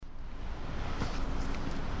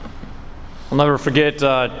I'll never forget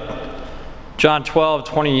John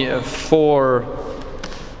 12:24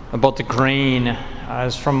 about the grain.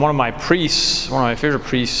 It's from one of my priests, one of my favorite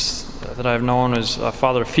priests that I've known is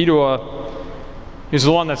Father Fidua. He's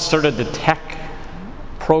the one that started the tech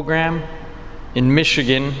program in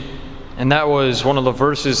Michigan, and that was one of the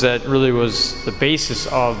verses that really was the basis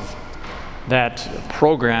of that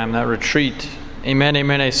program, that retreat. Amen,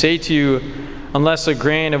 amen, I say to you, unless a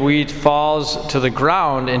grain of wheat falls to the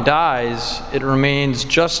ground and dies, it remains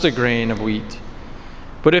just a grain of wheat.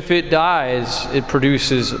 But if it dies, it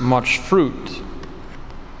produces much fruit.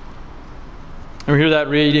 And we hear that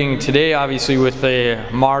reading today, obviously, with a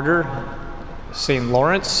martyr, St.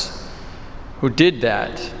 Lawrence, who did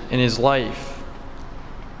that in his life.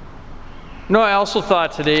 I also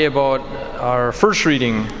thought today about our first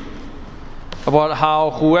reading, about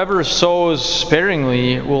how whoever sows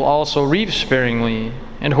sparingly will also reap sparingly,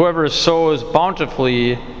 and whoever sows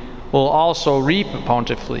bountifully will also reap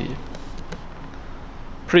bountifully.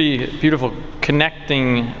 Pretty beautiful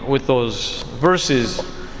connecting with those verses.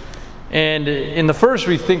 And in the first,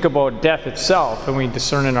 we think about death itself, and we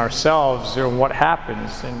discern in ourselves what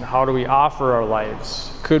happens and how do we offer our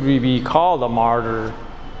lives. Could we be called a martyr?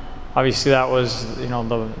 Obviously, that was,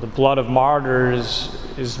 the blood of martyrs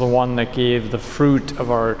is the one that gave the fruit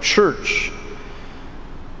of our church.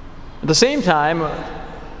 At the same time,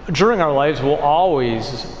 during our lives, we'll always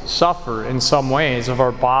suffer in some ways of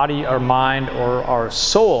our body, our mind, or our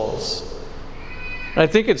souls. And I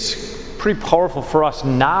think it's pretty powerful for us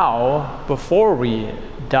now, before we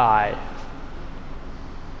die.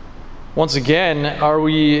 Once again, are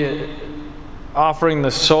we offering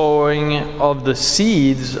the sowing of the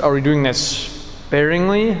seeds? Are we doing that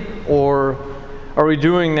sparingly, or are we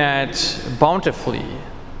doing that bountifully?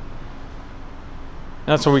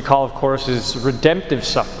 That's what we call, of course, is redemptive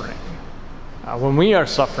suffering. When we are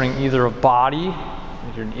suffering either of body,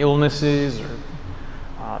 either in illnesses or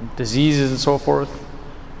diseases and so forth,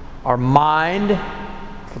 our mind,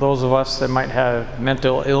 for those of us that might have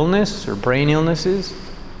mental illness or brain illnesses,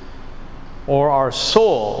 or our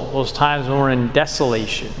soul, those times when we're in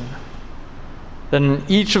desolation, then in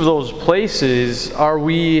each of those places are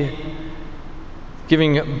we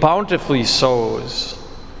giving bountifully sows,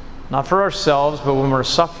 not for ourselves, but when we're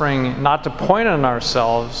suffering, not to point on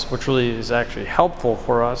ourselves, which really is actually helpful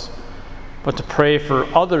for us, but to pray for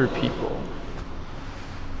other people.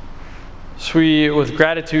 So with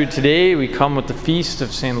gratitude today, we come with the feast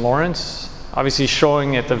of St. Lawrence, obviously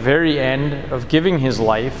showing at the very end of giving his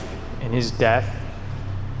life in his death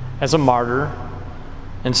as a martyr.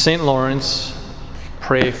 And St. Lawrence,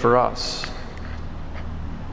 pray for us.